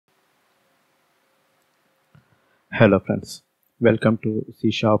Hello friends, welcome to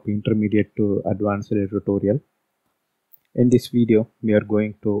C Sharp Intermediate to Advanced tutorial. In this video, we are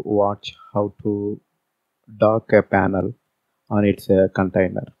going to watch how to dock a panel on its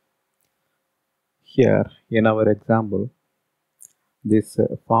container. Here, in our example, this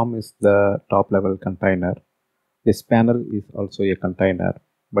form is the top level container. This panel is also a container,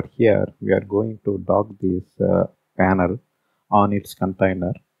 but here we are going to dock this panel on its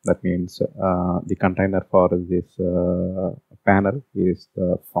container. That means the container for this panel is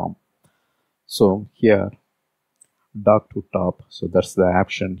the form. So here dock to top, so that's the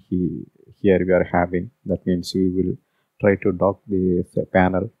option here we are having. That means we will try to dock this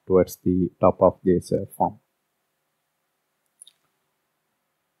panel towards the top of this form.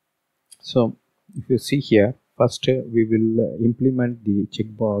 So if you see here, first we will implement the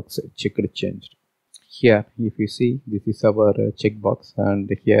checkbox checked changed. Here if you see, this is our checkbox, and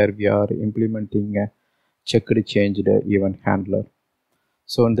here we are implementing a checked changed event handler.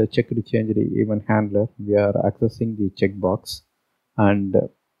 So in the checked changed event handler, we are accessing the checkbox, and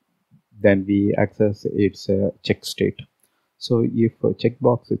then we access its check state. So if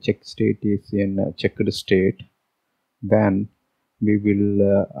checkbox check state is in checked state, then we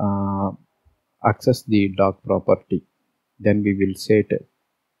will access the dock property. Then we will set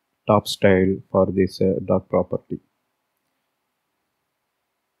top style for this dock property.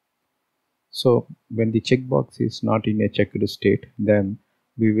 So when the checkbox is not in a checked state, then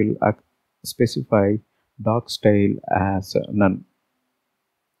we will specify dock style as none.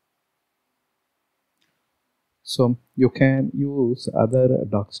 So you can use other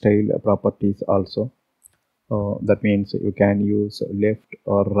dock style properties also. That means you can use left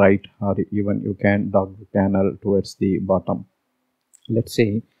or right, or even you can dock the panel towards the bottom. Let's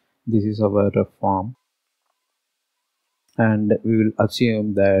say this is our form, and we will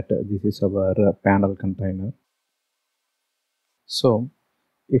assume that this is our panel container. So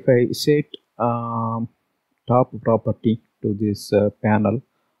if I set top property to this panel,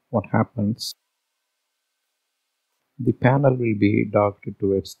 what happens? The panel will be docked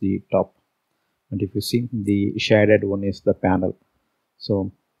towards the top, and if you see, the shaded one is the panel.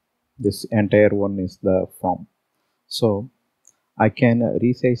 So this entire one is the form. So I can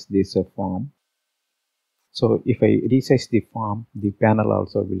resize this form. So if I resize the form, the panel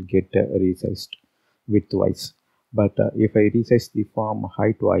also will get resized widthwise. But if I resize the form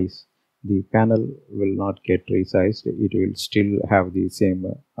height-wise, the panel will not get resized. It will still have the same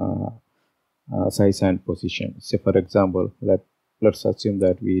size and position. So for example, let's assume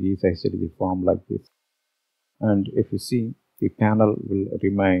that we resized the form like this. And if you see, the panel will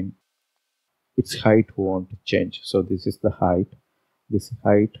remain, its height won't change. So this is the height. This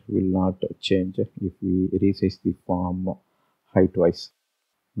height will not change if we resize the form height-wise.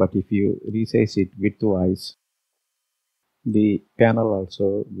 But if you resize it width-wise, the panel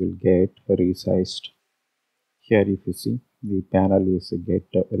also will get resized. Here if you see, the panel is get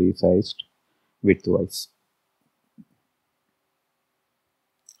resized width-wise.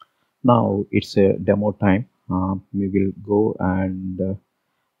 Now it's a demo time. We will go and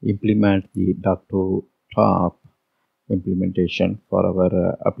implement the dock to top implementation for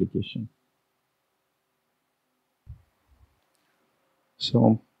our application.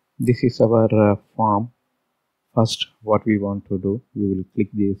 So this is our form. First, what we want to do, we will click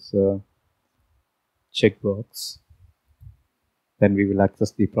this checkbox. Then we will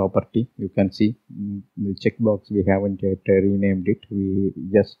access the property. You can see the checkbox, we haven't yet renamed it. We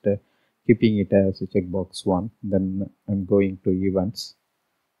just keeping it as a checkbox 1. Then I'm going to events.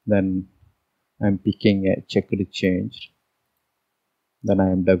 Then I'm picking a checked change. Then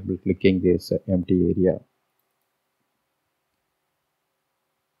I am double clicking this empty area.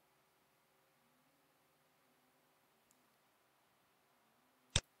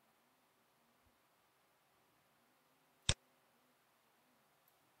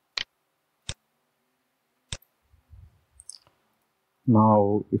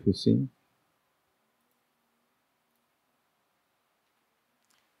 Now if you see,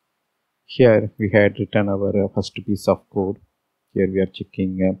 here we had written our first piece of code. Here we are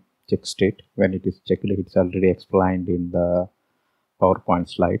checking check state. When it is checked, it's already explained in the PowerPoint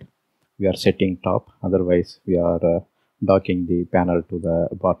slide. We are setting top, otherwise we are docking the panel to the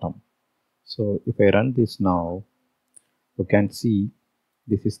bottom. So if I run this now, you can see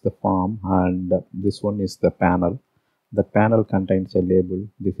this is the form, and this one is the panel. The panel contains a label.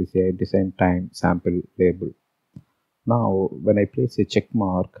 This is a design time sample label. Now when I place a check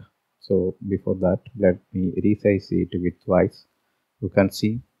mark, so before that let me resize it widthwise. You can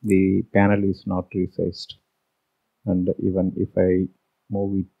see the panel is not resized, and even if I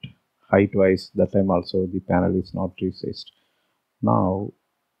move it height wise, that time also the panel is not resized. Now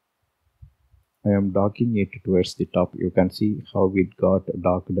I am docking it towards the top. You can see how it got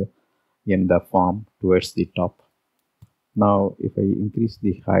docked in the form towards the top. Now if I increase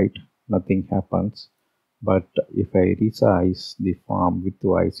the height, nothing happens. But if I resize the form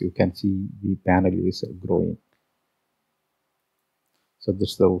widthwise, you can see the panel is growing. So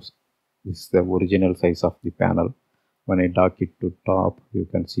this is the original size of the panel. When I dock it to top, you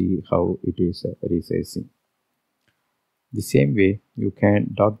can see how it is resizing. The same way, you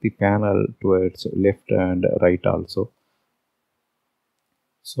can dock the panel towards left and right also.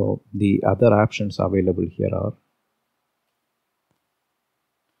 So the other options available here are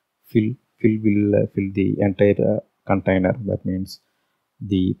fill. Fill will fill the entire container. That means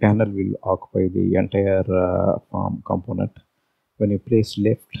the panel will occupy the entire form component. When you place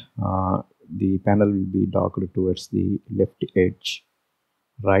left, the panel will be docked towards the left edge.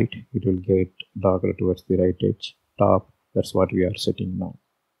 Right, it will get docked towards the right edge. Top, that's what we are setting now.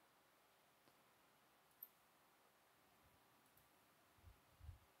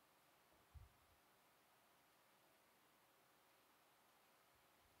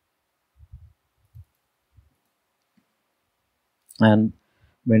 And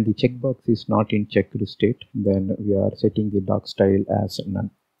when the checkbox is not in checked state, then we are setting the dock style as none.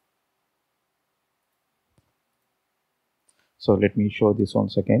 So let me show this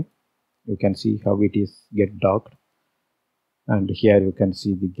once again. You can see how it is get docked, and here you can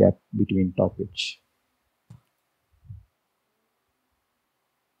see the gap between top edge.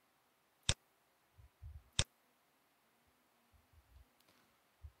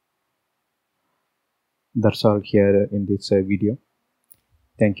 That's all here in this video.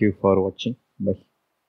 Thank you for watching. Bye.